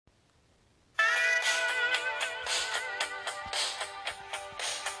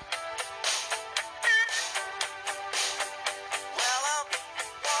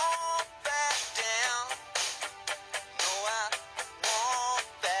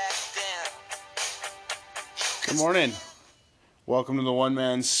Good morning. Welcome to the One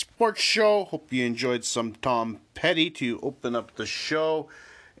Man Sports Show. Hope you enjoyed some Tom Petty to open up the show.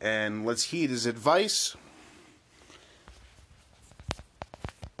 And let's heed his advice.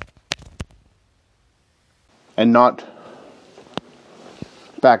 And not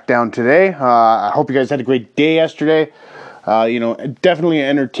back down today. I hope you guys had a great day yesterday. Definitely an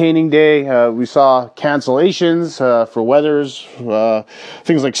entertaining day. We saw cancellations for weathers,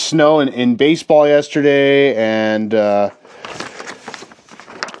 things like snow in baseball yesterday, and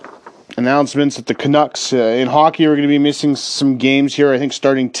announcements that the Canucks in hockey are going to be missing some games here, I think,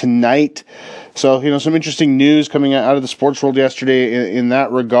 starting tonight. So, some interesting news coming out of the sports world yesterday in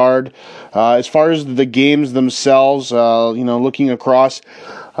that regard. As far as the games themselves, looking across,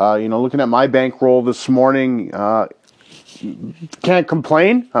 looking at my bankroll this morning, can't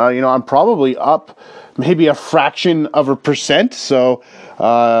complain. I'm probably up maybe a fraction of a percent, so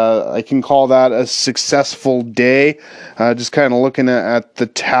I can call that a successful day. Just kind of looking at the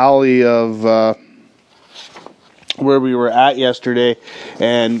tally of where we were at yesterday,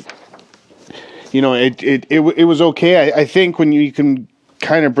 and it was okay. I think when you can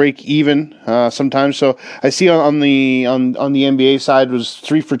kind of break even sometimes. So I see on the NBA side was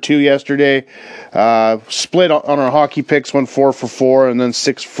 3 for 2 yesterday. Split on our hockey picks, went 4 for 4, and then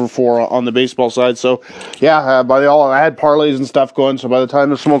 6 for 4 on the baseball side. So yeah, I had parlays and stuff going. So by the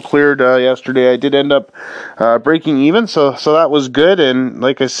time the smoke cleared yesterday, I did end up breaking even. So that was good. And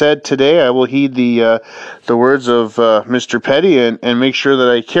like I said, today I will heed the words of Mr. Petty and make sure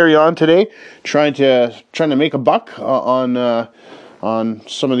that I carry on today, trying to make a buck on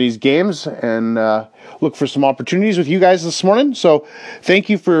some of these games and look for some opportunities with you guys this morning. So thank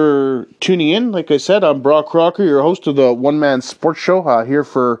you for tuning in. Like I said, I'm Brock Crocker, your host of the One Man Sports Show, here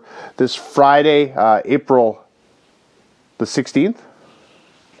for this Friday, April the 16th.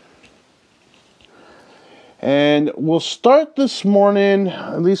 And we'll start this morning,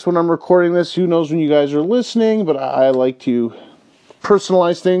 at least when I'm recording this. Who knows when you guys are listening, but I like to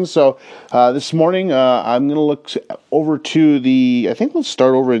personalize things. So this morning I'm going to look over to I think let's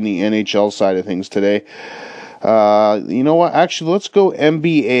start over in the NHL side of things today. You know what? Actually, let's go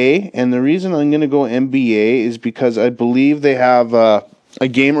NBA. And the reason I'm going to go NBA is because I believe they have a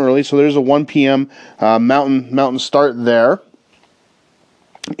game early. So there's a 1 p.m. Mountain start there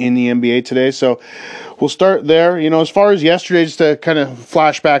in the NBA today. So we'll start there. As far as yesterday, just to kind of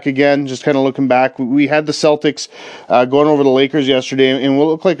flash back again, just kind of looking back, we had the Celtics going over the Lakers yesterday, and it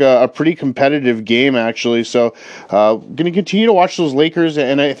looked like a pretty competitive game, actually. So going to continue to watch those Lakers,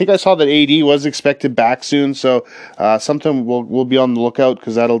 and I think I saw that AD was expected back soon, so something we'll be on the lookout,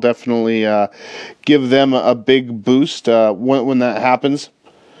 because that'll definitely give them a big boost when that happens.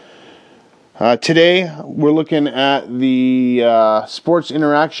 Today, we're looking at the Sports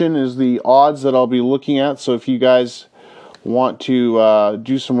Interaction is the odds that I'll be looking at. So if you guys want to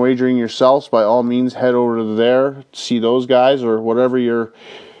do some wagering yourselves, by all means, head over to there, see those guys, or whatever your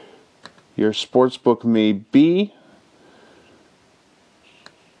sports book may be.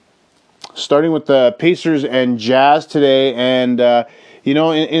 Starting with the Pacers and Jazz today, and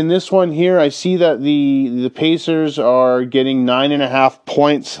in this one here, I see that the Pacers are getting 9.5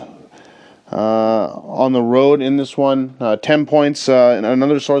 points on the road in this one. 10 points, and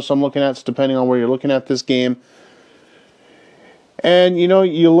another source I'm looking at, depending on where you're looking at this game. And,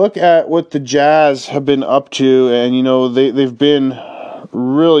 you look at what the Jazz have been up to, and, they've been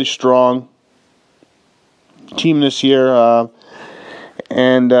really strong team this year.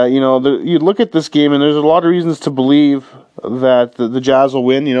 You look at this game, and there's a lot of reasons to believe that the Jazz will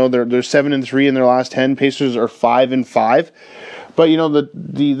win. They're 7-3 in their last 10. Pacers are 5-5. But the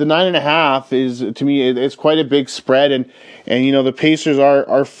 9.5 is, to me, it's quite a big spread, and the Pacers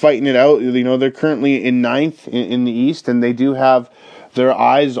are fighting it out. They're currently in 9th in the East, and they do have their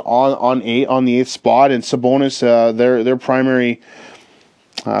eyes on the 8th spot. And Sabonis, their primary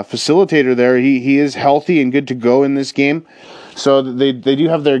facilitator there, he is healthy and good to go in this game. So they do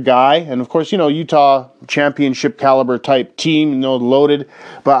have their guy, and of course, Utah championship caliber type team, loaded.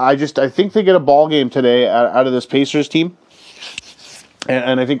 But I think they get a ball game today out of this Pacers team.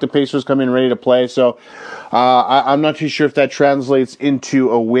 And I think the Pacers come in ready to play. So I'm not too sure if that translates into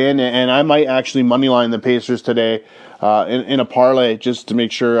a win. And I might actually moneyline the Pacers today in a parlay, just to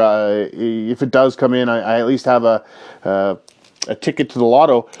make sure if it does come in, I at least have a ticket to the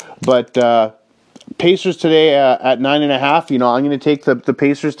lotto. But Pacers today at 9.5. I'm going to take the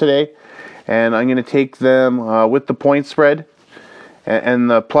Pacers today, and I'm going to take them with the point spread and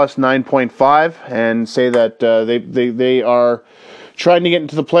the plus 9.5, and say that they are trying to get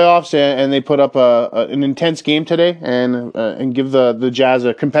into the playoffs, and they put up an intense game today, and give the Jazz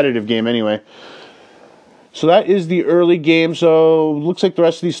a competitive game anyway. So that is the early game. So looks like the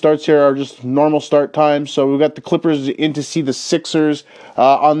rest of these starts here are just normal start times. So we've got the Clippers in to see the Sixers.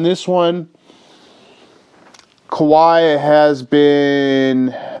 On this one, Kawhi has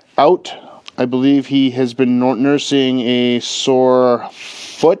been out. I believe he has been nursing a sore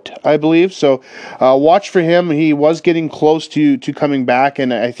foot, I believe. So watch for him. He was getting close to coming back,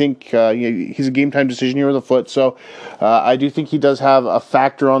 and I think he's a game time decision here with a foot. So I do think he does have a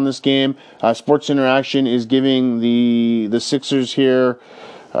factor on this game. Sports Interaction is giving the Sixers here,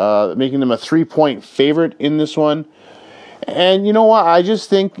 making them a 3-point favorite in this one. And you know what? I just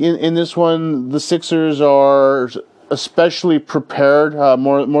think in this one, the Sixers are especially prepared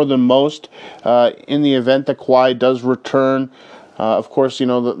more than most in the event that Kawhi does return. Of course,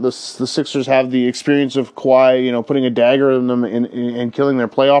 the Sixers have the experience of Kawhi, putting a dagger in them and killing their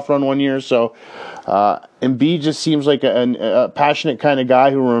playoff run one year. So Embiid just seems like a passionate kind of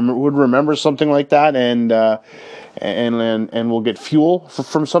guy who would remember something like that and will get fuel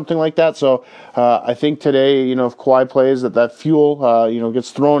from something like that. So I think today, if Kawhi plays, that fuel,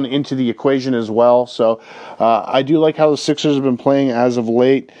 gets thrown into the equation as well. So I do like how the Sixers have been playing as of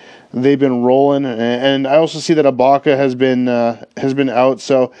late. They've been rolling, and I also see that Ibaka has been out.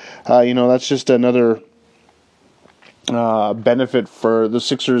 So that's just another benefit for the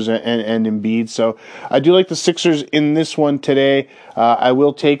Sixers and Embiid. So I do like the Sixers in this one today. I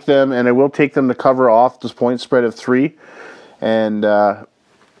will take them, and I will take them to cover off this point spread of 3. And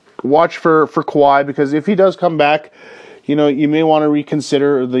watch for Kawhi, because if he does come back, you may want to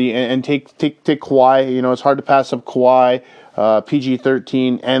reconsider and take Kawhi. It's hard to pass up Kawhi.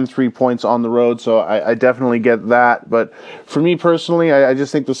 PG-13 and 3 points on the road, so I definitely get that. But for me personally, I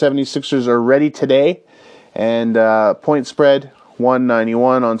just think the 76ers are ready today. And point spread,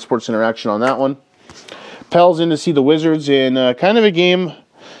 191 on Sports Interaction on that one. Pels in to see the Wizards in kind of a game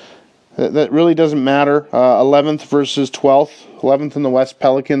that really doesn't matter. 11th versus 12th. 11th in the West,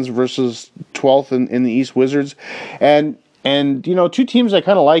 Pelicans versus 12th in the East, Wizards. And two teams I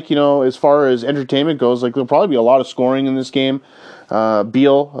kind of like, as far as entertainment goes. Like, there'll probably be a lot of scoring in this game.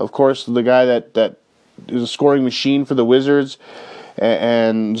 Beal, of course, the guy that is a scoring machine for the Wizards.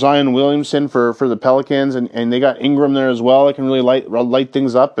 And Zion Williamson for the Pelicans, and they got Ingram there as well. It can really light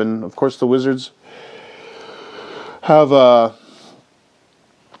things up. And of course, the Wizards have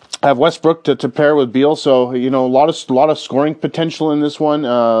Westbrook to pair with Beal, so a lot of scoring potential in this one.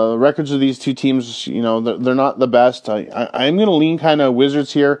 Records of these two teams, they're not the best. I'm going to lean kind of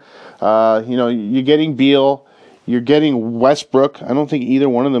Wizards here. You're getting Beal. You're getting Westbrook. I don't think either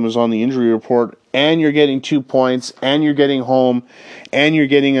one of them is on the injury report. And you're getting 2 points. And you're getting home. And you're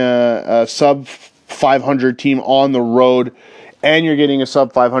getting a sub-500 team on the road. And you're getting a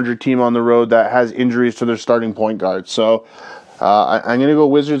sub-500 team on the road that has injuries to their starting point guard. So I'm going to go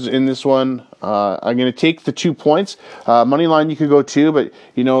Wizards in this one. I'm going to take the 2 points. Money line, you could go 2, but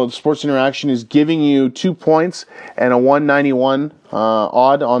the Sports Interaction is giving you 2 points and a 191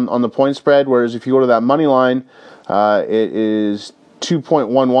 odd on the point spread. Whereas if you go to that money line, it is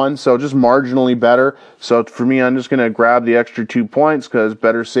 2.11, so just marginally better. So for me, I'm just going to grab the extra 2 points because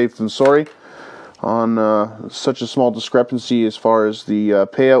better safe than sorry on such a small discrepancy as far as the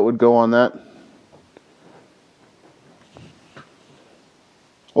payout would go on that.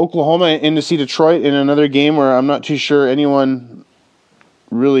 Oklahoma in to see Detroit in another game where I'm not too sure anyone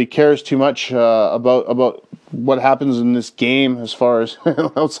really cares too much about what happens in this game as far as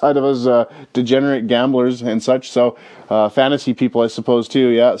outside of us degenerate gamblers and such. So fantasy people, I suppose, too.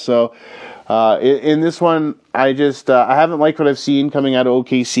 Yeah. So in this one, I haven't liked what I've seen coming out of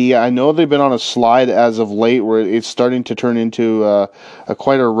OKC. I know they've been on a slide as of late where it's starting to turn into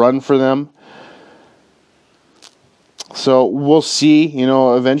quite a run for them. So we'll see.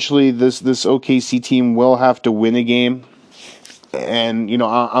 Eventually this OKC team will have to win a game. And,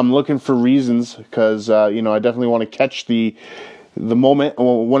 I'm looking for reasons because, I definitely want to catch the moment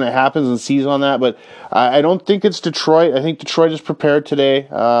when it happens and seize on that. But I don't think it's Detroit. I think Detroit is prepared today.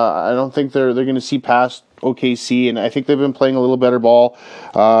 I don't think they're going to see past OKC, and I think they've been playing a little better ball.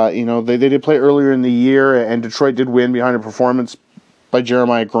 They did play earlier in the year, and Detroit did win behind a performance by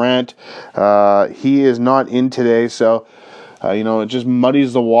Jeremiah Grant. He is not in today, so it just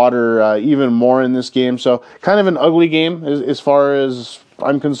muddies the water even more in this game. So kind of an ugly game as far as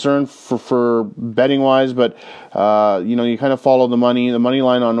I'm concerned for betting wise, but you kind of follow the money. The money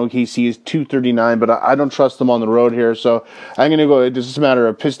line on OKC is 239, but I don't trust them on the road here, so I'm going to go. It's just a matter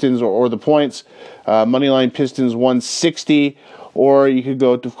of Pistons or the points. Money line Pistons 160. Or you could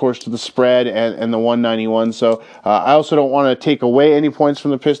go, of course, to the spread and the 191. So I also don't want to take away any points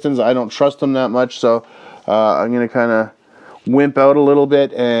from the Pistons. I don't trust them that much. So I'm going to kind of wimp out a little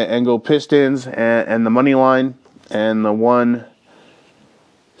bit and go Pistons and the money line and the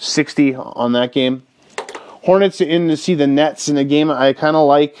 160 on that game. Hornets in to see the Nets in a game I kind of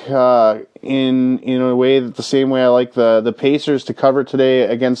like in a way that the same way I like the Pacers to cover today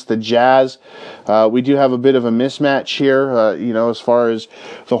against the Jazz. We do have a bit of a mismatch here, as far as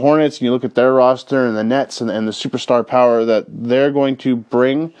the Hornets, and you look at their roster and the Nets and the superstar power that they're going to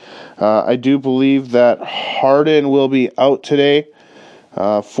bring. I do believe that Harden will be out today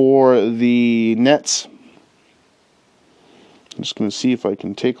for the Nets. I'm just going to see if I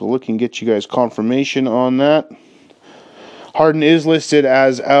can take a look and get you guys confirmation on that. Harden is listed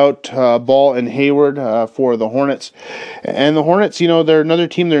as out, Ball and Hayward for the Hornets. And the Hornets, they're another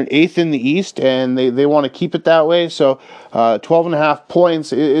team. They're 8th in the East, and they want to keep it that way. So 12.5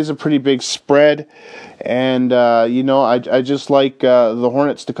 points is a pretty big spread. And, I just like the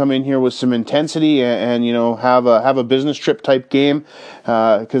Hornets to come in here with some intensity and have a business trip type game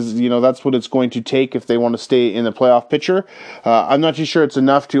because, that's what it's going to take if they want to stay in the playoff picture. I'm not too sure it's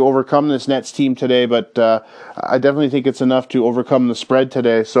enough to overcome this Nets team today, but I definitely think it's enough to overcome the spread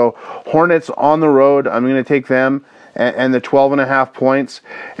today. So Hornets on the road, I'm going to take them and the 12.5 points.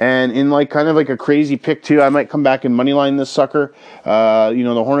 And in kind of a crazy pick too, I might come back and money line this sucker.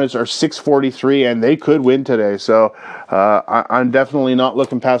 The Hornets are 643 and they could win today. So I'm definitely not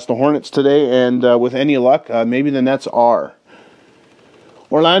looking past the Hornets today. And with any luck, maybe the Nets are.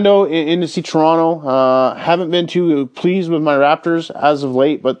 Orlando in to see Toronto. Haven't been too pleased with my Raptors as of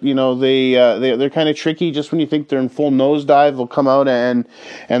late, but they're kind of tricky. Just when you think they're in full nosedive, they'll come out and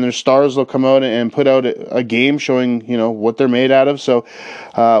their stars will come out and put out a game showing what they're made out of. So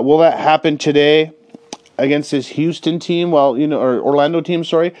will that happen today against this Houston team? Or Orlando team,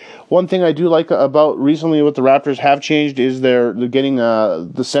 sorry. One thing I do like about recently what the Raptors have changed is they're getting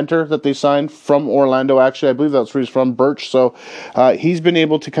the center that they signed from Orlando. Actually, I believe that's where he's from, Birch. So he's been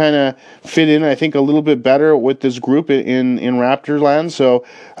able to kind of fit in, I think, a little bit better with this group in Raptor land. So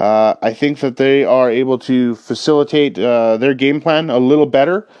I think that they are able to facilitate their game plan a little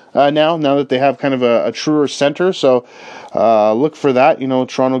better now that they have kind of a truer center. So look for that.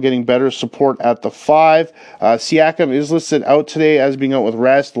 Toronto getting better support at the 5. Siakam is listed out today as being out with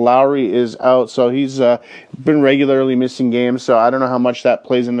rest. Lowry is out, so he's been regularly missing games. So I don't know how much that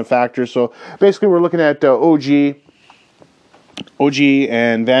plays into factor. So basically, we're looking at OG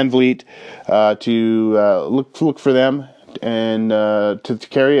and Van Vliet to look for them and to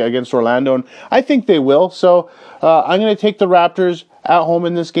carry against Orlando, and I think they will. So I'm going to take the Raptors at home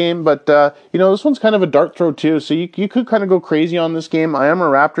in this game, but this one's kind of a dart throw too, so you could kind of go crazy on this game. I am a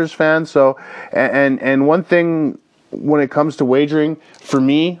Raptors fan, so and one thing when it comes to wagering, for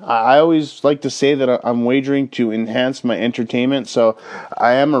me, I always like to say that I'm wagering to enhance my entertainment. So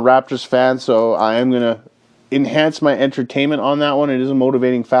I am a Raptors fan, so I am going to enhance my entertainment on that one. It is a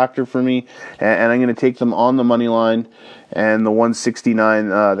motivating factor for me, and I'm going to take them on the money line and the 169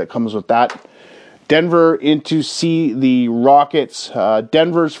 that comes with that. Denver in to see the Rockets.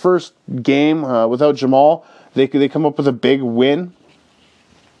 Denver's first game without Jamal, they come up with a big win.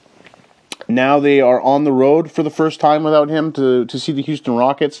 Now they are on the road for the first time without him to see the Houston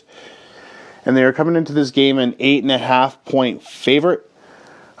Rockets, and they are coming into this game an 8.5 point favorite.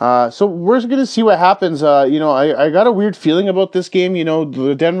 So we're going to see what happens. I got a weird feeling about this game.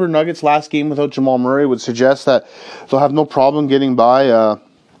 The Denver Nuggets last game without Jamal Murray would suggest that they'll have no problem getting by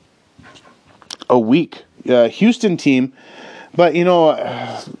a weak Houston team. But,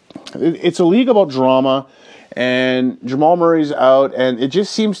 it's a league about drama, and Jamal Murray's out, and it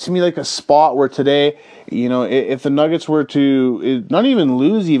just seems to me like a spot where today, if the Nuggets were to not even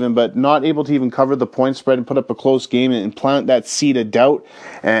lose but not able to even cover the point spread and put up a close game and plant that seed of doubt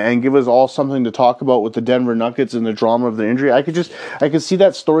and give us all something to talk about with the Denver Nuggets and the drama of the injury, I could see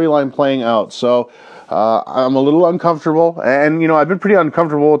that storyline playing out. So I'm a little uncomfortable, and I've been pretty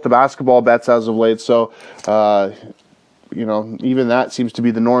uncomfortable with the basketball bets as of late. So even that seems to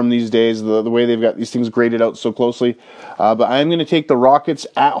be the norm these days, the way they've got these things graded out so closely. But I'm going to take the Rockets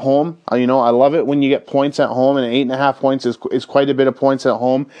at home. I love it when you get points at home, and 8.5 points is quite a bit of points at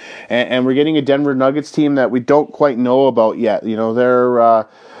home. And we're getting a Denver Nuggets team that we don't quite know about yet. They're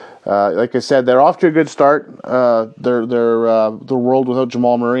like I said, they're off to a good start. They're the world without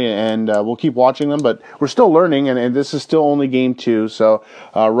Jamal Murray, and we'll keep watching them. But we're still learning, and this is still only game 2. So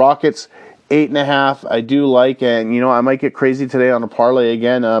Rockets 8.5, I do like, and I might get crazy today on a parlay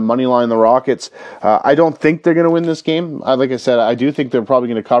again. Money line the Rockets. I don't think they're going to win this game. Like I said, I do think they're probably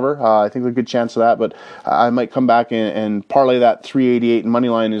going to cover. I think there's a good chance of that, but I might come back and parlay that 388 money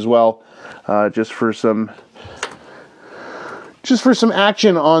line as well, just for some just for some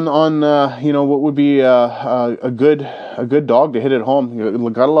action on you know, what would be a good dog to hit at home. You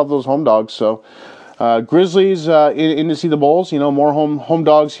gotta love those home dogs. So Grizzlies in to see the Bulls. You know, more home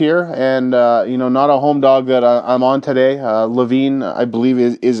dogs here, and you know, not a home dog that I'm on today. Levine, I believe,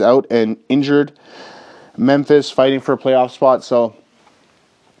 is out and injured. Memphis fighting for a playoff spot. So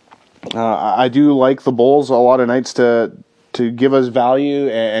I do like the Bulls a lot of nights to give us value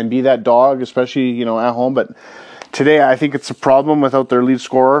and be that dog, especially, you know, at home. But today, I think it's a problem without their lead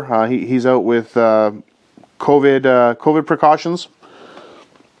scorer. He's out with COVID precautions.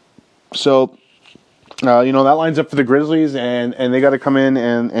 So, you know, that lines up for the Grizzlies, and they got to come in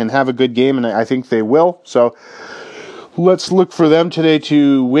and have a good game, and I think they will. So, let's look for them today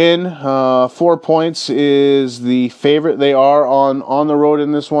to win. 4 points is the favorite. They are on the road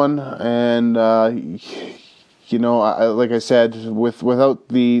in this one, and you know, like I said, without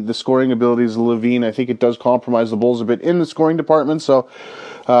the scoring abilities of Levine, I think it does compromise the Bulls a bit in the scoring department. So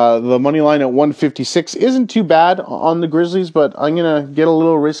the money line at 156 isn't too bad on the Grizzlies, but I'm going to get a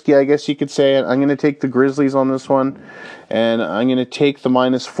little risky, I guess you could say. I'm going to take the Grizzlies on this one, and I'm going to take the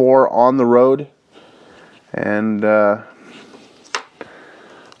 -4 on the road, and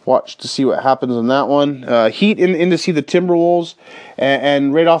watch to see what happens on that one. Heat in to see the Timberwolves,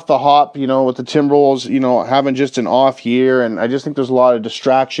 and right off the hop, you know, with the Timberwolves, you know, having just an off year, and I just think there's a lot of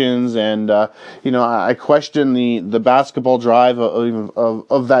distractions, and you know, I question the basketball drive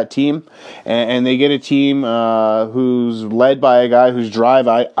of that team, and they get a team who's led by a guy whose drive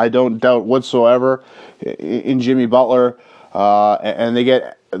I don't doubt whatsoever in Jimmy Butler, and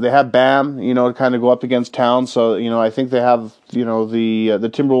they have Bam, you know, to kind of go up against Towns. So, you know, I think they have, you know, the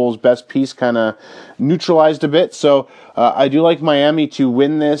Timberwolves' best piece kind of neutralized a bit. So I do like Miami to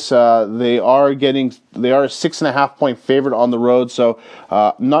win this. They are a 6.5 point favorite on the road. So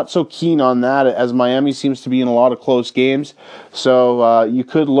not so keen on that, as Miami seems to be in a lot of close games. So you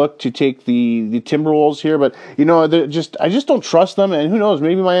could look to take the Timberwolves here, but you know, I just don't trust them. And who knows?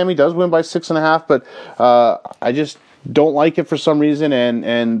 Maybe Miami does win by 6.5, but I just don't like it for some reason,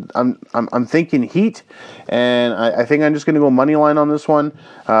 and I'm thinking Heat, and I think I'm just going to go money line on this one.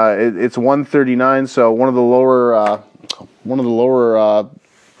 It's 139, so one of the lower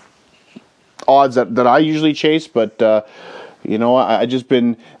odds that I usually chase, but you know, I just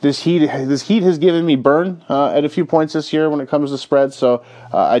been this heat has given me burn at a few points this year when it comes to spread. So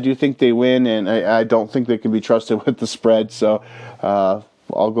I do think they win, and I don't think they can be trusted with the spread. So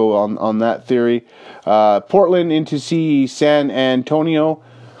I'll go on that theory. Portland in to see San Antonio.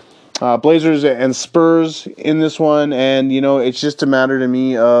 Blazers and Spurs in this one, and you know, it's just a matter to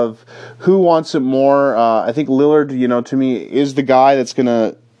me of who wants it more. I think Lillard, you know, to me is the guy that's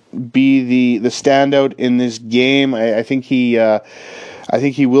gonna be the standout in this game. I think he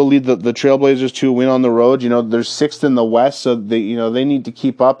will lead the Trailblazers to a win on the road. You know, they're 6th in the West, so they need to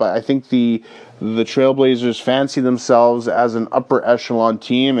keep up. I think the Trailblazers fancy themselves as an upper echelon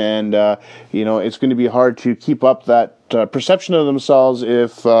team, and you know, it's going to be hard to keep up that perception of themselves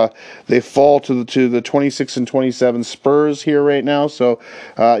if they fall to the 26 and 27 Spurs here right now. So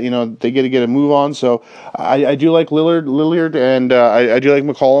you know, they get to get a move on. So I do like Lillard, and I do like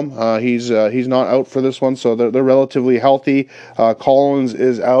McCollum. He's not out for this one, so they're relatively healthy. Collins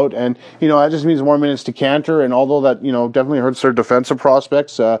is out, and you know, that just means more minutes to Cantor. And although that, you know, definitely hurts their defensive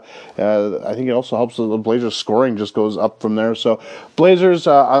prospects, I think it also helps the Blazers scoring just goes up from there. So Blazers,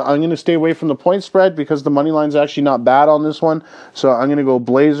 I'm going to stay away from the point spread because the money line's actually not bad on this one. So I'm going to go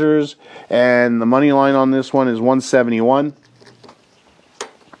Blazers, and the money line on this one is 171.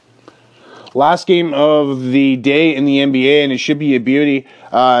 Last game of the day in the NBA, and it should be a beauty.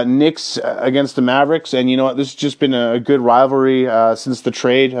 Knicks against the Mavericks, and you know what? This has just been a good rivalry since the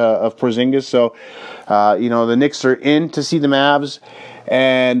trade of Porzingis. So, you know, the Knicks are in to see the Mavs,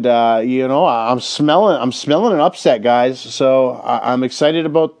 and you know, I'm smelling an upset, guys. So I'm excited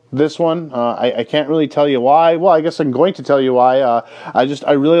about this one. I can't really tell you why. Well, I guess I'm going to tell you why.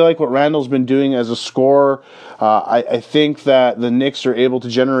 I really like what Randall's been doing as a scorer. I think that the Knicks are able to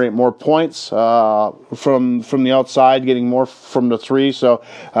generate more points from the outside, getting more from the three. So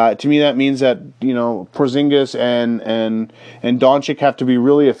to me, that means that, you know, Porzingis and Doncic have to be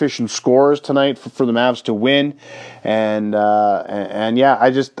really efficient scorers tonight for the Mavs to win. And yeah,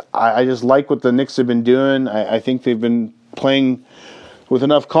 I just like what the Knicks have been doing. I think they've been playing with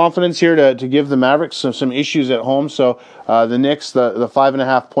enough confidence here to give the Mavericks some issues at home. So the Knicks, the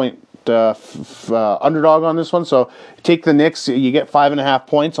 5.5 point underdog on this one. So take the Knicks. You get 5.5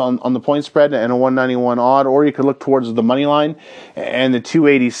 points on the point spread and a 191 odd, or you could look towards the money line and the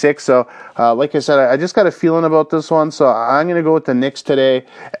 286. So like I said, I just got a feeling about this one. So I'm going to go with the Knicks today.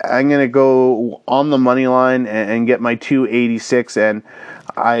 I'm going to go on the money line and get my 286, and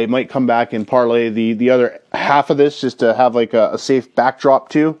I might come back and parlay the other half of this just to have like a safe backdrop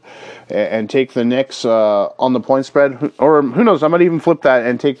too, and take the Knicks on the point spread, or who knows, I might even flip that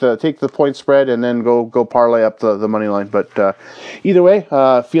and take the point spread and then go parlay up the money line. But either way,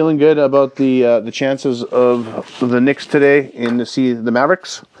 feeling good about the chances of the Knicks today in to see the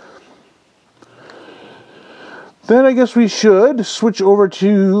Mavericks. Then I guess we should switch over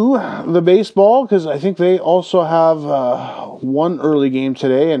to the baseball, because I think they also have one early game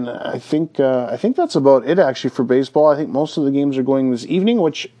today, and I think that's about it actually for baseball. I think most of the games are going this evening,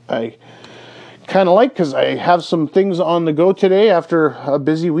 which I kind of like because I have some things on the go today after a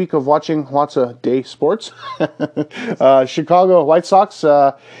busy week of watching lots of day sports. Chicago White Sox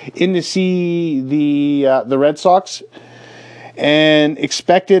in to see the Red Sox, and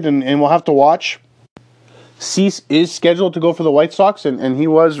expected, and we'll have to watch. Cease is scheduled to go for the White Sox, and he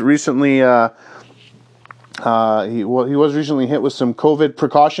was recently he was recently hit with some COVID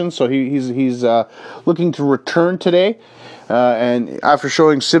precautions, so he's looking to return today, and after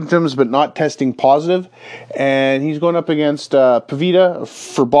showing symptoms but not testing positive, and he's going up against Pivetta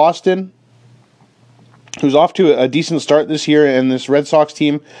for Boston, who's off to a decent start this year, and this Red Sox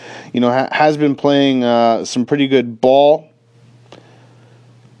team, has been playing some pretty good ball.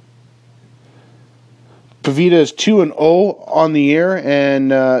 Pivetta is 2-0 on the year,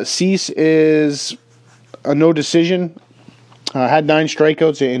 and Cease is a no decision. Had 9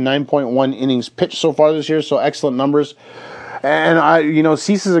 strikeouts in 9.1 innings pitched so far this year, so excellent numbers. And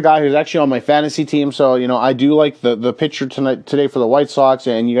Cease is a guy who's actually on my fantasy team, so I do like the pitcher today for the White Sox.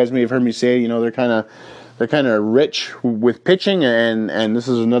 And you guys may have heard me say, they're kind of rich with pitching, and this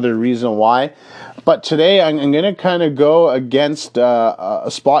is another reason why. But today I'm going to kind of go against a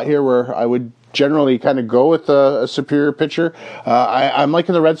spot here where I would generally kind of go with a superior pitcher. I'm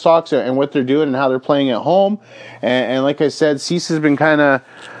liking the Red Sox and what they're doing and how they're playing at home. And like I said, Cease has been kind of,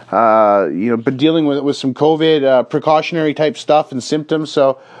 been dealing with some COVID precautionary type stuff and symptoms.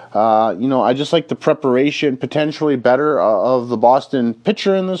 So, I just like the preparation potentially better of the Boston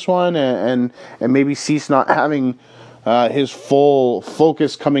pitcher in this one, and maybe Cease not having his full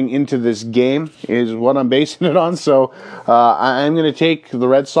focus coming into this game is what I'm basing it on. So I'm going to take the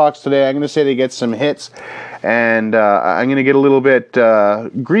Red Sox today. I'm going to say they get some hits, and I'm going to get a little bit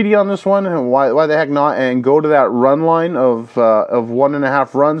greedy on this one. And why the heck not? And go to that run line of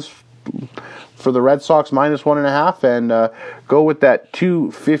 1.5 runs for the Red Sox minus 1.5, and go with that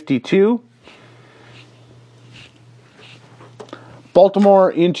 252.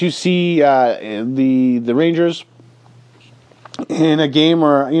 Baltimore in to see the Rangers in a game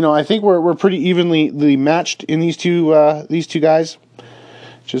where I think we're pretty evenly matched in these two guys.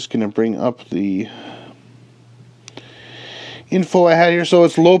 Just gonna bring up the info I had here. So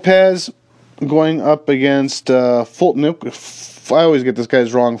it's Lopez going up against Fulton. I always get this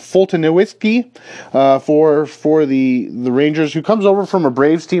guy's wrong. Fultonowski for the Rangers, who comes over from a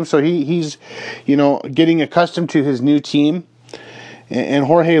Braves team, so he's getting accustomed to his new team. And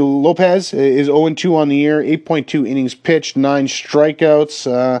Jorge Lopez is 0-2 on the year, 8.2 innings pitched, 9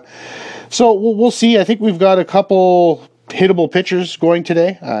 strikeouts. So we'll see. I think we've got a couple hittable pitchers going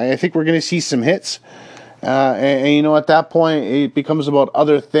today. I think we're going to see some hits. And at that point, it becomes about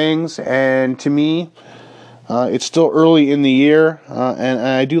other things. And to me, it's still early in the year. And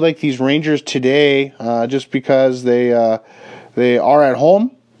I do like these Rangers today just because they are at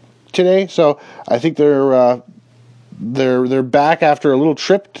home today. So I think they're back after a little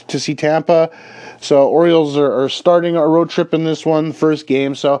trip to see Tampa. So Orioles are starting a road trip in this one, first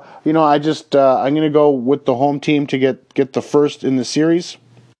game. So I'm going to go with the home team to get the first in the series.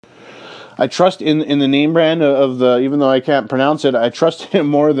 I trust in the name brand of the, even though I can't pronounce it, I trust in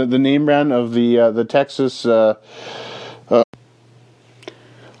more the name brand of the Texas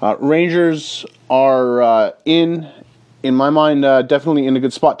Rangers are in my mind, definitely in a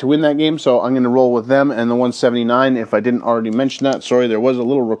good spot to win that game, so I'm going to roll with them and the 179. If I didn't already mention that, sorry, there was a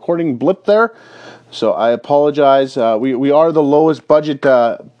little recording blip there, so I apologize. We are the lowest budget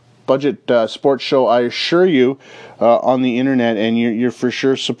sports show, I assure you, on the internet, and you're for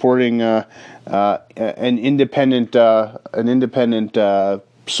sure supporting an independent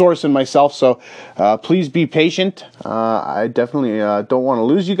source in myself. So please be patient. I definitely don't want to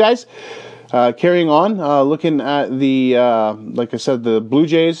lose you guys. carrying on, looking at the like I said, the Blue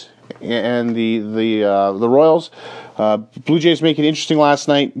Jays and the Royals. Blue Jays make it interesting last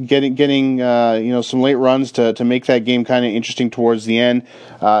night, getting some late runs to make that game kind of interesting towards the end.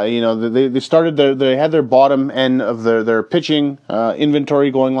 They started they had their bottom end of their pitching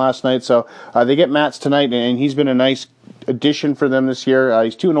inventory going last night, so they get Matz tonight, and he's been a nice addition for them this year.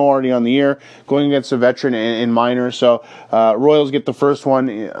 He's 2-0 already on the year, going against a veteran in Minor. So Royals get the first one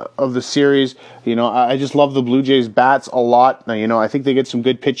of the series. I just love the Blue Jays bats a lot. Now, I think they get some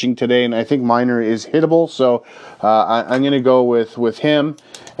good pitching today, and I think Minor is hittable. So I'm going to go with him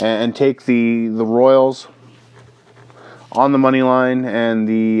and take the Royals on the money line and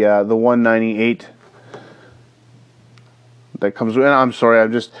the 198. That comes. And I'm sorry,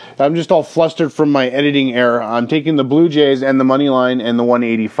 I'm just all flustered from my editing error. I'm taking the Blue Jays and the money line and the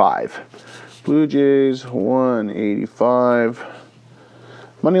 185. Blue Jays 185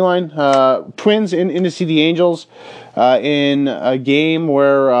 money line. Twins in to see the Angels in a game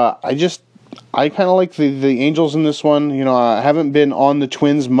where I kind of like the Angels in this one. I haven't been on the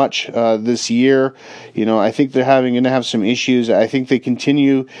Twins much this year. I think they're going to have some issues. I think they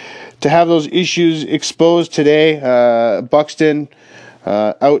continue to have those issues exposed today. Buxton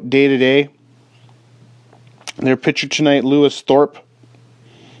out day to day. Their pitcher tonight, Lewis Thorpe,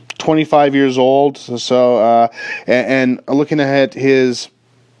 25 years old. So and looking at his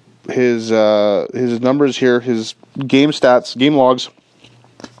numbers here, his game stats, game logs.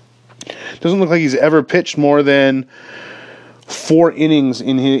 Doesn't look like he's ever pitched more than 4 innings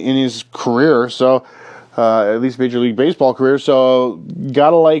in his career. So at least Major League Baseball career. So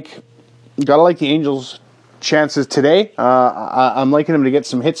gotta like the Angels' chances today. I'm liking them to get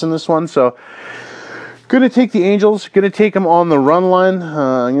some hits in this one. So going to take the Angels. Going to take them on the run line.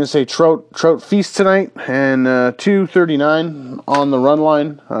 I'm going to say Trout feast tonight, and 239 on the run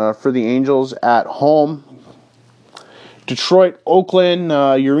line for the Angels at home. Detroit, Oakland,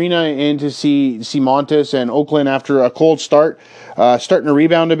 Urena in to see Montes, and Oakland after a cold start, starting to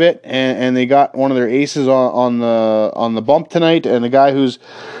rebound a bit, and they got one of their aces on the bump tonight, and the guy who's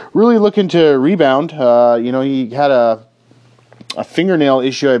really looking to rebound. He had a fingernail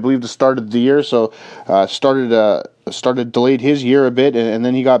issue, I believe, to start of the year, so delayed his year a bit, and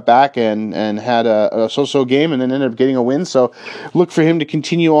then he got back and had a so-so game, and then ended up getting a win. So look for him to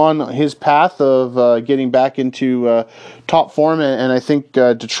continue on his path of getting back into top form, and I think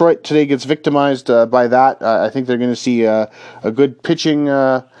Detroit today gets victimized by that. I think they're going to see a good pitching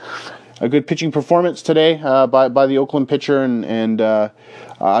performance today by the Oakland pitcher, and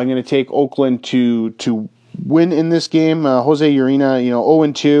I'm going to take Oakland to win in this game. Jose Urena,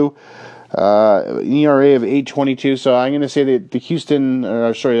 0-2, ERA of 8.22. So I'm going to say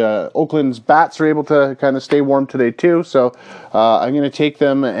that Oakland's bats are able to kind of stay warm today too. So I'm going to take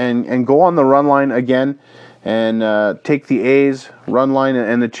them and go on the run line again, and take the A's run line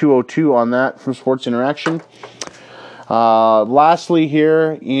and the 202 on that from Sports Interaction. Lastly,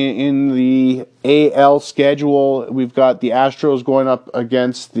 here in the AL schedule, we've got the Astros going up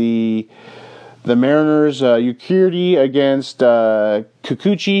against the Mariners, Urquidy against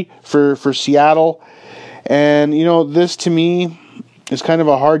Kikuchi for Seattle. And, this to me is kind of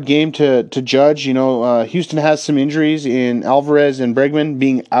a hard game to judge. Houston has some injuries in Alvarez and Bregman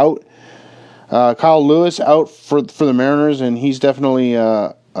being out. Kyle Lewis out for the Mariners, and he's definitely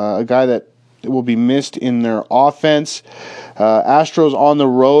a guy that will be missed in their offense. Astros on the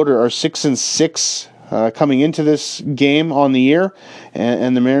road are 6-6. Coming into this game on the year,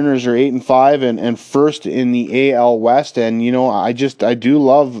 and the Mariners are 8-5 and first in the AL West. And I do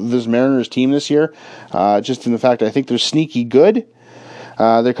love this Mariners team this year, just in the fact I think they're sneaky good.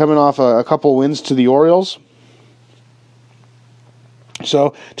 They're coming off a couple wins to the Orioles.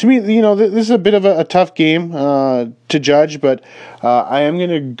 So to me, this is a bit of a tough game to judge, but I am going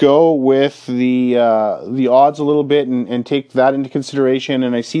to go with the odds a little bit and take that into consideration.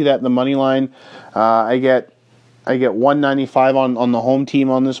 And I see that in the money line. I get 195 on the home team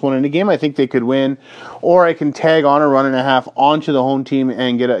on this one. In a game I think they could win, or I can tag on a 1.5 onto the home team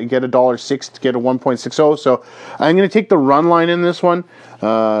and get $1.06 to get a 1.60. So I'm going to take the run line in this one.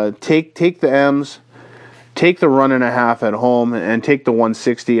 Take the M's. Take the 1.5 at home and take the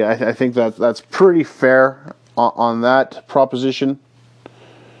 160. I think that's pretty fair on that proposition.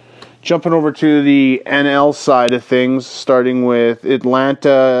 Jumping over to the NL side of things, starting with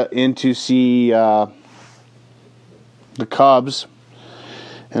Atlanta in to see the Cubs.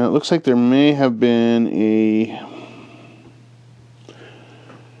 And it looks like there may have been a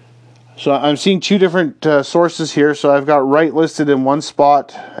So I'm seeing two different sources here. So I've got Wright listed in one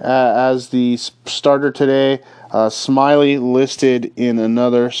spot as the starter today. Smiley listed in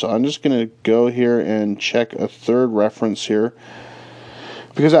another. So I'm just going to go here and check a third reference here,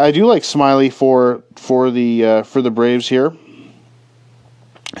 because I do like Smiley for the Braves here,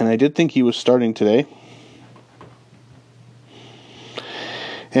 and I did think he was starting today.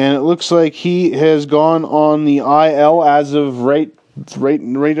 And it looks like he has gone on the IL as of right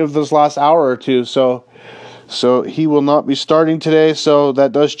of this last hour or two. So he will not be starting today. So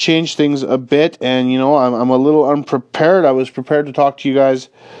that does change things a bit. And, you know, I'm a little unprepared. I was prepared to talk to you guys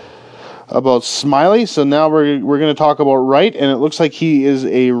about Smiley. So now we're going to talk about Wright. And it looks like he is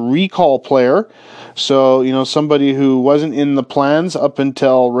a recall player. So, you know, somebody who wasn't in the plans up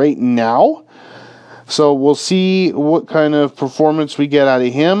until right now. So we'll see what kind of performance we get out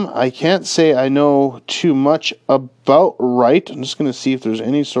of him. I can't say I know too much about Wright. I'm just going to see if there's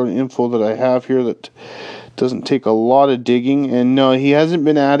any sort of info that I have here that doesn't take a lot of digging. And no, he hasn't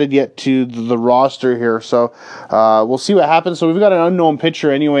been added yet to the roster here. So we'll see what happens. So we've got an unknown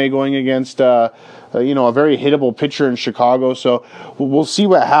pitcher anyway going against a very hittable pitcher in Chicago. So we'll see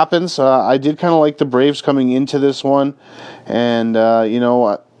what happens. I did kind of like the Braves coming into this one. And,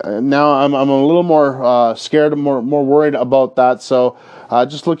 now I'm a little more scared, more worried about that. So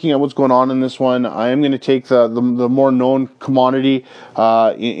just looking at what's going on in this one, I am going to take the more known commodity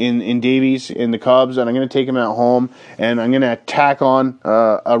in Davies in the Cubs, and I'm going to take him at home, and I'm going to tack on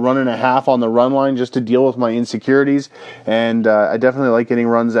a run and a half on the run line just to deal with my insecurities. And I definitely like getting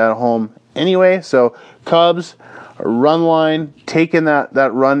runs at home anyway. So Cubs, run line, taking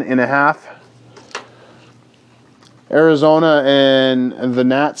that run and a half. Arizona and the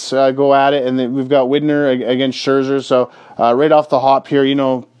Nats go at it, and then we've got Widner against Scherzer. So right off the hop here,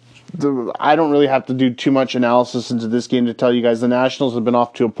 I don't really have to do too much analysis into this game to tell you guys the Nationals have been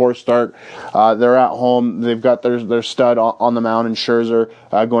off to a poor start. They're at home. They've got their stud on the mound in Scherzer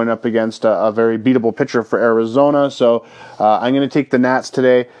going up against a very beatable pitcher for Arizona. So I'm going to take the Nats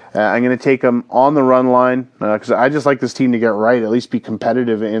today. I'm going to take them on the run line because I just like this team to get right, at least be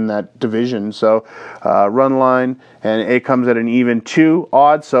competitive in that division. So run line, and it comes at an even 2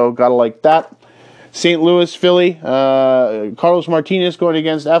 odds, so got to like that. St. Louis, Philly, Carlos Martinez going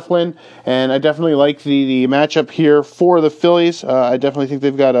against Eflin, and I definitely like the matchup here for the Phillies. I definitely think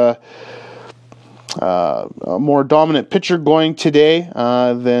they've got a more dominant pitcher going today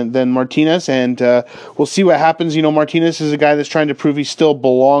than Martinez, and we'll see what happens. Martinez is a guy that's trying to prove he still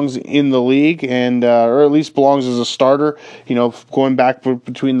belongs in the league, and or at least belongs as a starter. Going back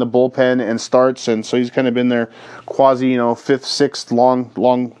between the bullpen and starts, and so he's kind of been their quasi, 5th, 6th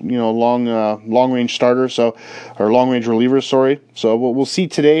long range starter. So, or long range reliever. Sorry. So we'll see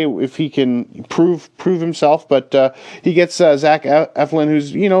today if he can prove himself. But he gets Zach Eflin,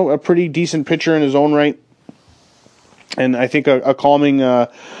 who's a pretty decent pitcher in his own right, and I think a calming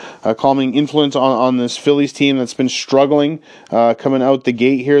influence on this Phillies team that's been struggling coming out the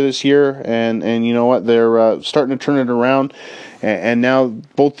gate here this year. And you know what, they're starting to turn it around. And now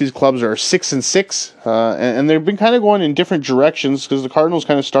both these clubs are 6-6, and they've been kind of going in different directions because the Cardinals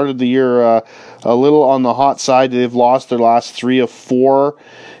kind of started the year a little on the hot side. They've lost their last 3 of 4,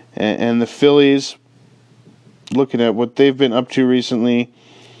 and the Phillies, looking at what they've been up to recently,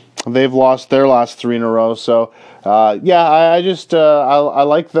 they've lost their last 3 in a row. So, I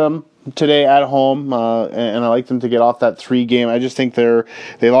like them today at home, and I like them to get off that 3 game. I just think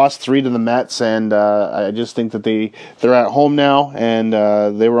they lost 3 to the Mets, and I just think that they're at home now, and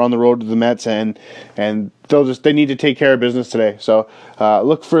they were on the road to the Mets, and they need to take care of business today. So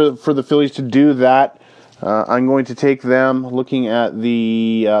look for the Phillies to do that. I'm going to take them. Looking at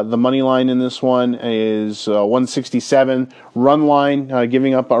the money line in this one is 167. Run line,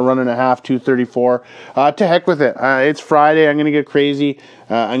 giving up a run and a half, 234. To heck with it. It's Friday. I'm going to get crazy.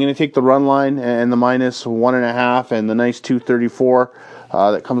 I'm going to take the run line and the minus 1.5 and the nice 234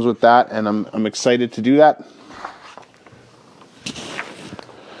 that comes with that, and I'm excited to do that.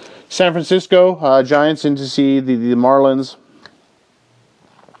 San Francisco Giants in to see the Marlins.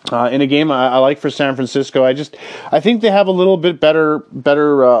 In a game I like for San Francisco. I think they have a little bit better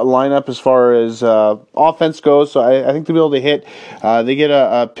lineup as far as offense goes. So I think they'll be able to hit. They get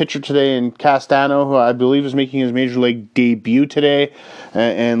a pitcher today in Castano, who I believe is making his major league debut today.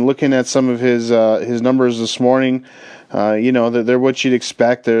 And looking at some of his numbers this morning, they're what you'd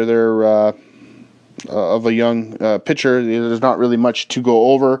expect. They're of a young pitcher. There's not really much to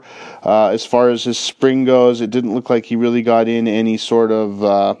go over. As far as his spring goes, it didn't look like he really got in any sort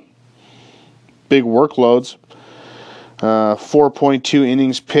of big workloads. 4.2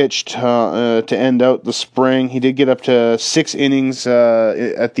 innings pitched to end out the spring. He did get up to 6 innings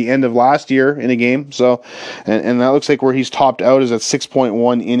at the end of last year in a game. So, and that looks like where he's topped out is at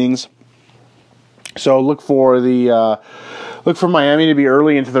 6.1 innings. So look for Miami to be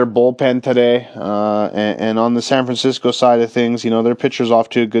early into their bullpen today, and on the San Francisco side of things, their pitcher's off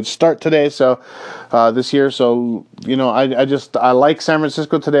to a good start today. So this year, so I like San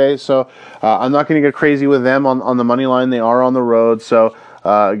Francisco today. So I'm not going to get crazy with them on the money line. They are on the road, so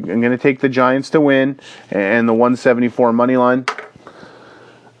I'm going to take the Giants to win and the 174 money line.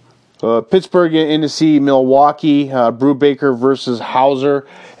 Pittsburgh in to see Milwaukee, Brubaker versus Hauser.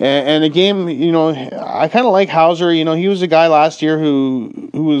 And a game, I kind of like Hauser. He was a guy last year who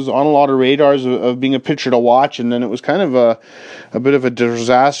was on a lot of radars of being a pitcher to watch, and then it was kind of a bit of a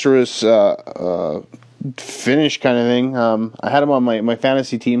disastrous finish kind of thing. I had him on my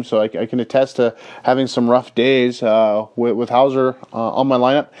fantasy team, so I can attest to having some rough days with Hauser on my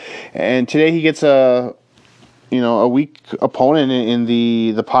lineup. And today he gets a weak opponent in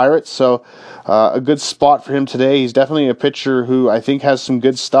the Pirates, so a good spot for him today. He's definitely a pitcher who I think has some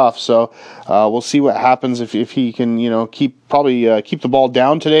good stuff, so we'll see what happens if he can, keep the ball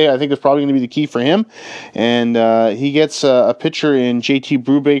down today. I think it's probably going to be the key for him, and he gets a pitcher in JT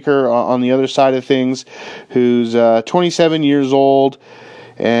Brubaker on the other side of things, who's 27 years old,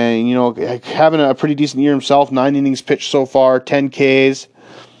 and, having a pretty decent year himself, 9 innings pitched so far, 10 Ks,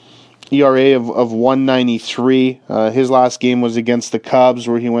 ERA of 193. His last game was against the Cubs,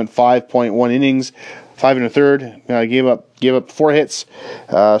 where he went 5.1 innings, 5 1/3. Gave up 4 hits,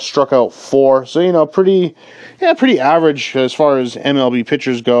 struck out 4. So pretty average as far as MLB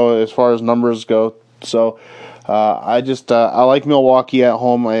pitchers go, as far as numbers go. So I like Milwaukee at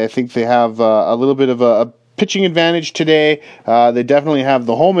home. I think they have a little bit of a pitching advantage today. They definitely have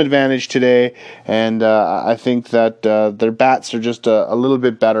the home advantage today, and I think that their bats are just a little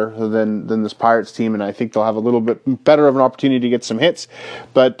bit better than this Pirates team, and I think they'll have a little bit better of an opportunity to get some hits.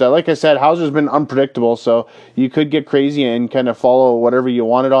 But like I said, Hauser's been unpredictable, so you could get crazy and kind of follow whatever you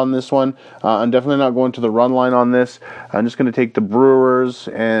wanted on this one. I'm definitely not going to the run line on this. I'm just going to take the Brewers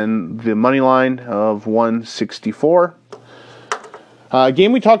and the money line of 164.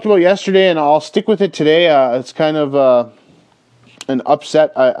 Game we talked about yesterday, and I'll stick with it today. It's kind of an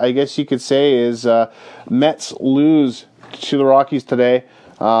upset, I guess you could say, is Mets lose to the Rockies today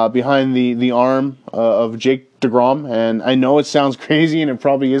behind the arm of Jake DeGrom. And I know it sounds crazy, and it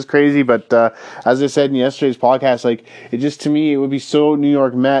probably is crazy, but as I said in yesterday's podcast, to me, it would be so New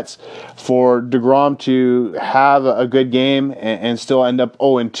York Mets for DeGrom to have a good game and still end up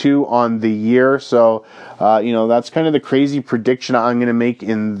 0-2 on the year. So, that's kind of the crazy prediction I'm going to make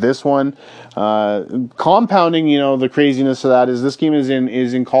in this one. Compounding, the craziness of that is this game is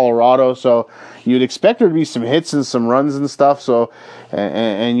in Colorado, so you'd expect there to be some hits and some runs and stuff. So,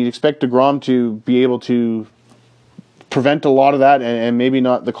 and you'd expect DeGrom to be able to prevent a lot of that, and maybe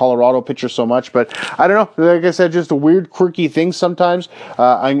not the Colorado pitcher so much. But I don't know. Like I said, just a weird, quirky thing sometimes.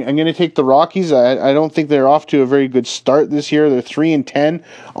 I'm going to take the Rockies. I don't think they're off to a very good start this year. They're 3-10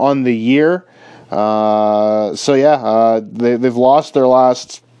 on the year. They've lost their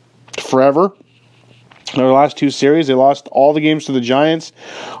last forever. Their last 2 series, they lost all the games to the Giants,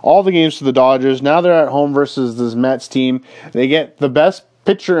 all the games to the Dodgers. Now they're at home versus this Mets team. They get the best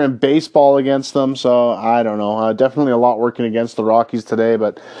pitcher in baseball against them, so I don't know. Definitely a lot working against the Rockies today,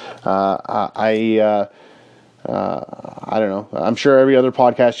 but I don't know. I'm sure every other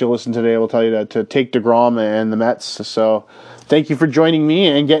podcast you'll listen today will tell you to take DeGrom and the Mets. So thank you for joining me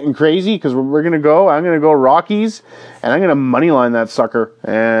and getting crazy, because I'm going to go Rockies, and I'm going to moneyline that sucker,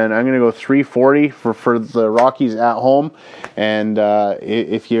 and I'm going to go 340 for the Rockies at home. And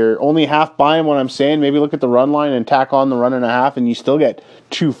if you're only half buying what I'm saying, maybe look at the run line and tack on the 1.5, and you still get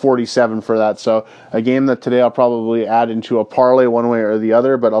 247 for that. So a game that today I'll probably add into a parlay one way or the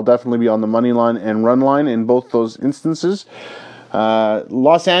other, but I'll definitely be on the money line and run line in both those instances.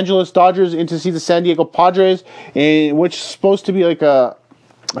 Los Angeles Dodgers in to see the San Diego Padres, which is supposed to be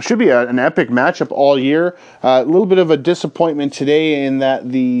should be an epic matchup all year. A little bit of a disappointment today in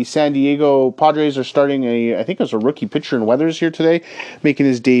that the San Diego Padres are starting I think it was a rookie pitcher in Weathers here today, making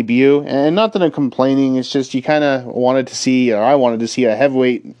his debut. And not that I'm complaining, it's just you kind of wanted to see, or I wanted to see a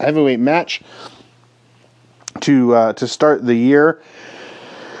heavyweight match to start the year.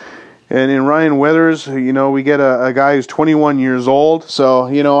 And in Ryan Weathers, we get a guy who's 21 years old. So,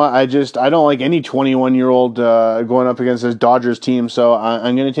 I don't like any 21-year-old going up against this Dodgers team. So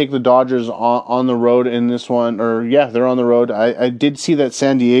I'm going to take the Dodgers on the road in this one. They're on the road. I did see that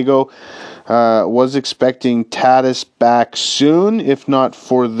San Diego was expecting Tatis back soon, if not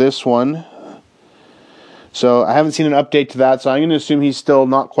for this one. So I haven't seen an update to that, so I'm going to assume he's still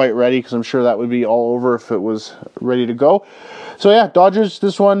not quite ready, because I'm sure that would be all over if it was ready to go. So yeah, Dodgers,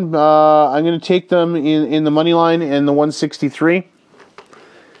 this one, I'm going to take them in the money line and the 163.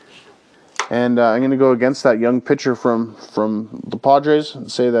 And I'm going to go against that young pitcher from the Padres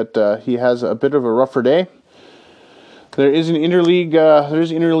and say that he has a bit of a rougher day. There is an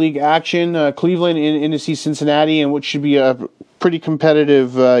interleague action. Cleveland in to see Cincinnati, and what should be a pretty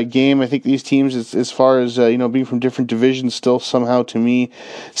competitive game. I think these teams, as far as being from different divisions, still somehow to me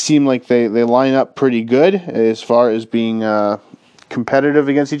seem like they line up pretty good as far as being competitive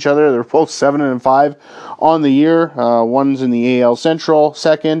against each other. They're both 7-5 on the year. One's in the AL Central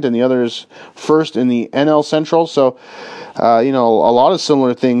second, and the other is first in the NL Central. So, a lot of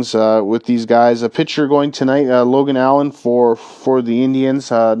similar things with these guys. A pitcher going tonight, Logan Allen for the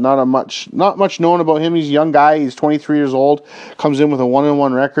Indians. Not much known about him. He's a young guy. He's 23 years old. Comes in with a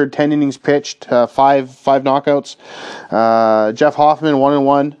 1-1 record, 10 innings pitched, five knockouts. Jeff Hoffman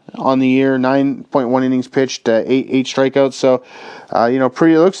 1-1 on the year, 9.1 innings pitched, eight strikeouts. So,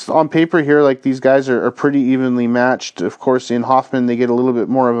 it looks on paper here like these guys are pretty evenly matched. Of course, in Hoffman, they get a little bit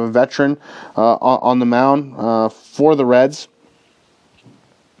more of a veteran on the mound for the Reds.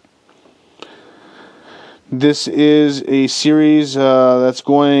 This is a series that's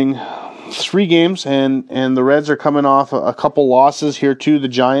going 3 games, and the Reds are coming off a couple losses here to the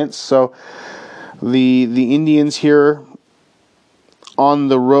Giants. So the Indians here on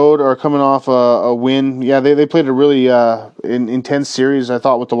the road are coming off a win. Yeah, they played a really intense series, I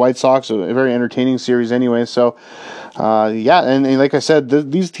thought, with the White Sox. A very entertaining series anyway. So, and like I said,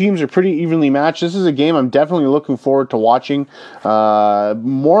 these teams are pretty evenly matched. This is a game I'm definitely looking forward to watching.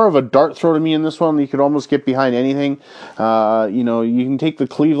 More of a dart throw to me in this one. You could almost get behind anything. You can take the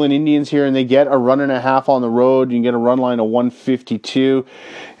Cleveland Indians here, and they get a 1.5 on the road. You can get a run line of 152.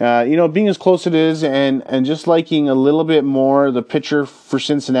 Being as close it is, and just liking a little bit more the pitcher for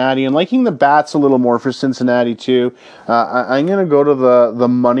Cincinnati, and liking the bats a little more for Cincinnati too. I'm going to go to the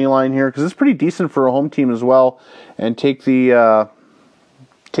money line here, because it's pretty decent for a home team as well, and take the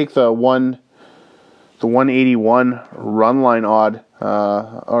 181 run line odd,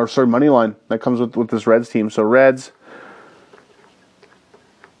 money line that comes with this Reds team. So Reds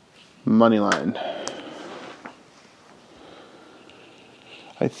money line.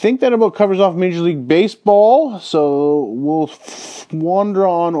 I think that about covers off Major League Baseball, so we'll wander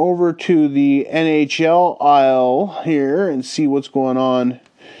on over to the NHL aisle here and see what's going on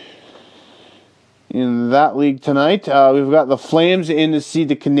in that league tonight. We've got the Flames in to see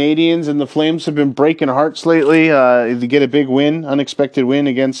the Canadiens, and the Flames have been breaking hearts lately. They get a big win, unexpected win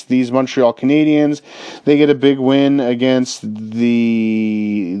against these Montreal Canadiens. They get a big win against against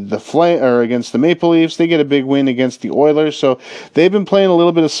the Maple Leafs. They get a big win against the Oilers. So they've been playing a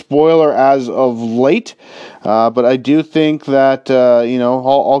little bit of spoiler as of late. But I do think that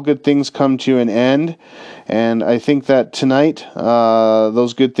all good things come to an end. And I think that tonight,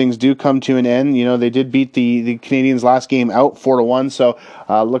 those good things do come to an end. They did beat the Canadiens last game out 4-1. So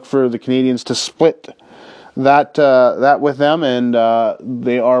look for the Canadiens to split that with them, and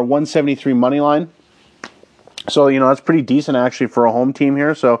they are 173 money line. So, that's pretty decent actually for a home team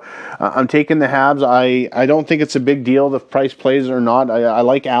here. So I'm taking the Habs. I don't think it's a big deal if Price plays or not. I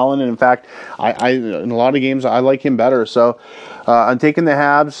like Allen, and in fact, I in a lot of games I like him better. So I'm taking the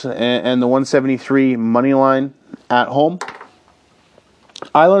Habs and the 173 money line at home.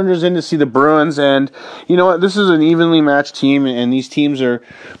 Islanders in to see the Bruins, and you know what? This is an evenly matched team, and these teams are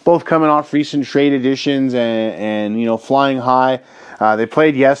both coming off recent trade additions and flying high. They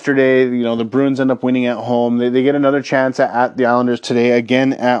played yesterday. The Bruins end up winning at home. They get another chance at the Islanders today,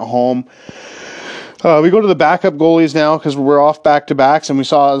 again at home. We go to the backup goalies now because we're off back-to-backs, and we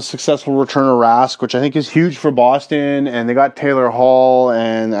saw a successful return of Rask, which I think is huge for Boston, and they got Taylor Hall,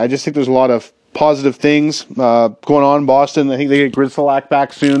 and I just think there's a lot of positive things going on in Boston. I think they get Grzelcyk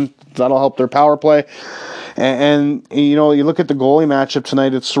back soon. That'll help their power play. And you look at the goalie matchup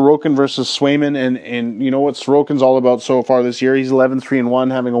tonight, it's Sorokin versus Swayman, and you know what Sorokin's all about so far this year. He's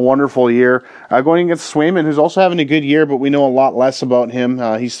 11-3-1, having a wonderful year. Going against Swayman, who's also having a good year, but we know a lot less about him.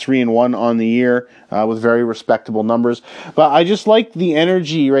 He's 3-1 on the year with very respectable numbers. But I just like the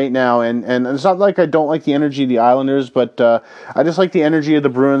energy right now, and it's not like I don't like the energy of the Islanders, but I just like the energy of the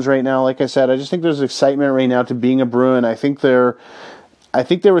Bruins right now. Like I said, I just think there's excitement right now to being a Bruin. I think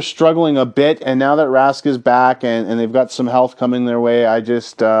they were struggling a bit, and now that Rask is back and they've got some health coming their way, I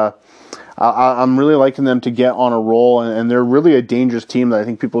I'm really liking them to get on a roll, and they're really a dangerous team that I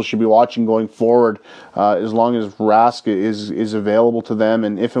think people should be watching going forward, as long as Rask is available to them,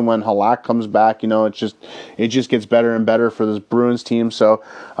 and if and when Halak comes back, it just gets better and better for this Bruins team. So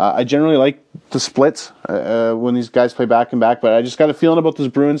I generally like the splits when these guys play back and back, but I just got a feeling about this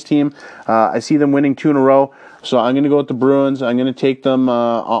Bruins team. I see them winning 2 in a row, so I'm going to go with the Bruins. I'm going to take them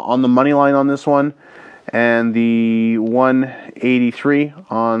on the money line on this one, and the 183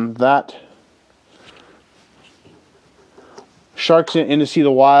 on that. Sharks in to see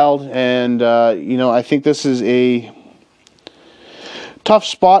the Wild, and I think this is a tough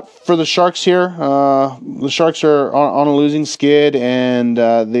spot for the Sharks here. The Sharks are on a losing skid, and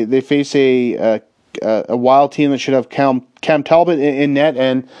they face a Wild team that should have Cam Talbot in net,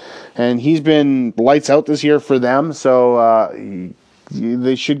 and he's been lights out this year for them. So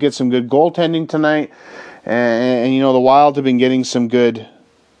they should get some good goaltending tonight, and the Wild have been getting some good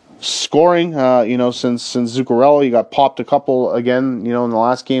scoring, since Zuccarello. He got popped a couple again, in the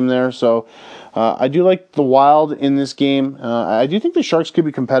last game there. So I do like the Wild in this game. I do think the Sharks could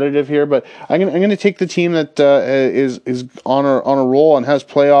be competitive here, but I'm gonna take the team that is on a roll and has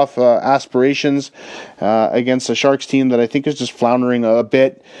playoff aspirations against the Sharks team that I think is just floundering a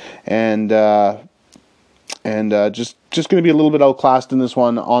bit, and just going to be a little bit outclassed in this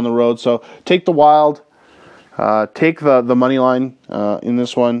one on the road. So take the Wild. Take the money line in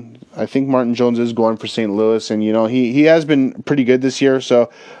this one. I think Martin Jones is going for St. Louis, and he has been pretty good this year, so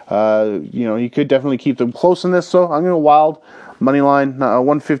he could definitely keep them close in this. So I'm going to Wild money line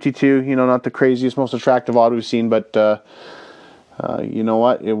 152. Not the craziest, most attractive odd we've seen, but you know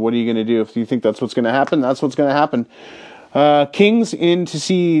what? What are you going to do if you think that's what's going to happen? That's what's going to happen. Kings in to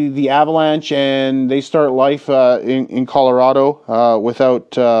see the Avalanche, and they start life in Colorado without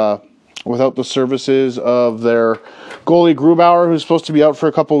the services of their goalie Grubauer, who's supposed to be out for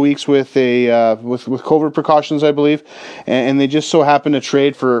a couple of weeks with with COVID precautions, I believe, and they just so happened to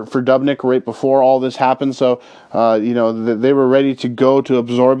trade for Dubnyk right before all this happened. So they were ready to go to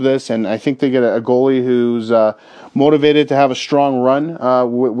absorb this, and I think they get a goalie who's motivated to have a strong run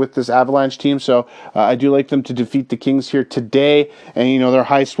with this Avalanche team. So I do like them to defeat the Kings here today, and their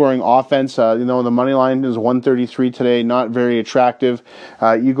high scoring offense. The money line is 133 today, not very attractive.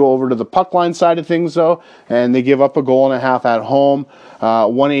 You go over to the puck line side of things though, and they give up a goal and a half at home,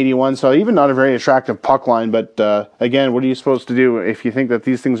 181. So even not a very attractive puck line. But again, what are you supposed to do if you think that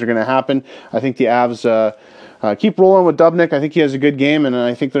these things are going to happen? I think the Avs keep rolling with Dubnyk. I think he has a good game, and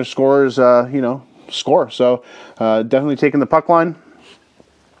I think their scorers, score. So definitely taking the puck line,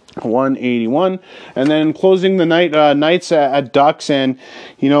 181. And then closing the night, Knights at Ducks, and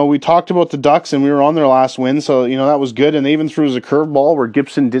we talked about the Ducks, and we were on their last win, so that was good. And they even threw us a curveball where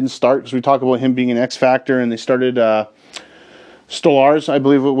Gibson didn't start, because we talked about him being an X factor, and they started Stolarz, I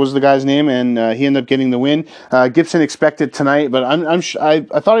believe it was the guy's name, and he ended up getting the win. Gibson expected tonight, but I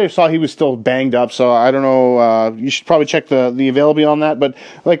thought I saw he was still banged up, so I don't know. You should probably check the availability on that. But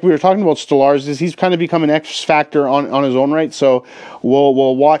like we were talking about Stolarz, he's kind of become an X factor on his own right. So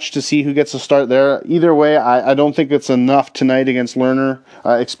we'll watch to see who gets the start there. Either way, I don't think it's enough tonight against Lerner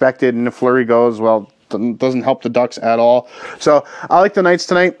expected, and if Fleury goes, well, it doesn't help the Ducks at all. So I like the Knights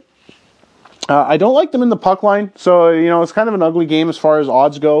tonight. I don't like them in the puck line, so it's kind of an ugly game as far as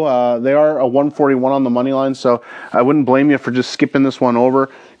odds go. They are a 141 on the money line, so I wouldn't blame you for just skipping this one over,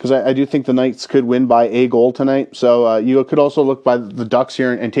 because I do think the Knights could win by a goal tonight. So you could also look by the Ducks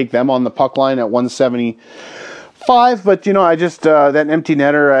here and take them on the puck line at 175. But I just that empty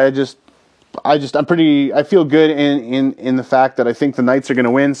netter, I feel good in the fact that I think the Knights are going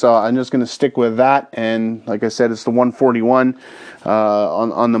to win, so I'm just going to stick with that. And like I said, it's the 141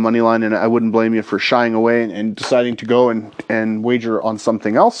 on the money line, and I wouldn't blame you for shying away and deciding to go and wager on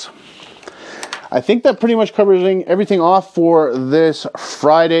something else. I think that pretty much covers everything off for this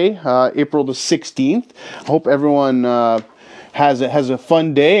Friday, April the 16th. I hope everyone has a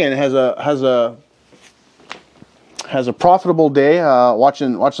fun day and has a profitable day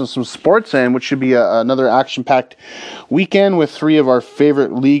watching some sports, and which should be another action-packed weekend with 3 of our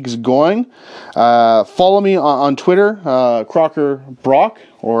favorite leagues going. Follow me on Twitter, Crocker Brock,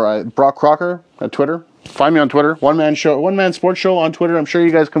 or Brock Crocker at Twitter. Find me on Twitter, One Man Sports Show on Twitter. I'm sure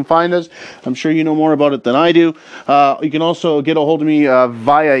you guys can find us. I'm sure you know more about it than I do. You can also get a hold of me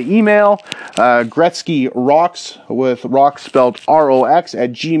via email, Gretzky Rocks, with rocks spelled ROX,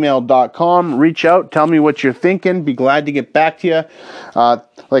 at gmail.com. Reach out, tell me what you're thinking. Be glad to get back to you.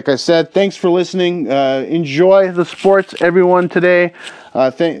 Like I said, thanks for listening. Enjoy the sports, everyone, today.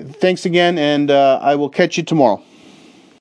 Thanks again, and I will catch you tomorrow.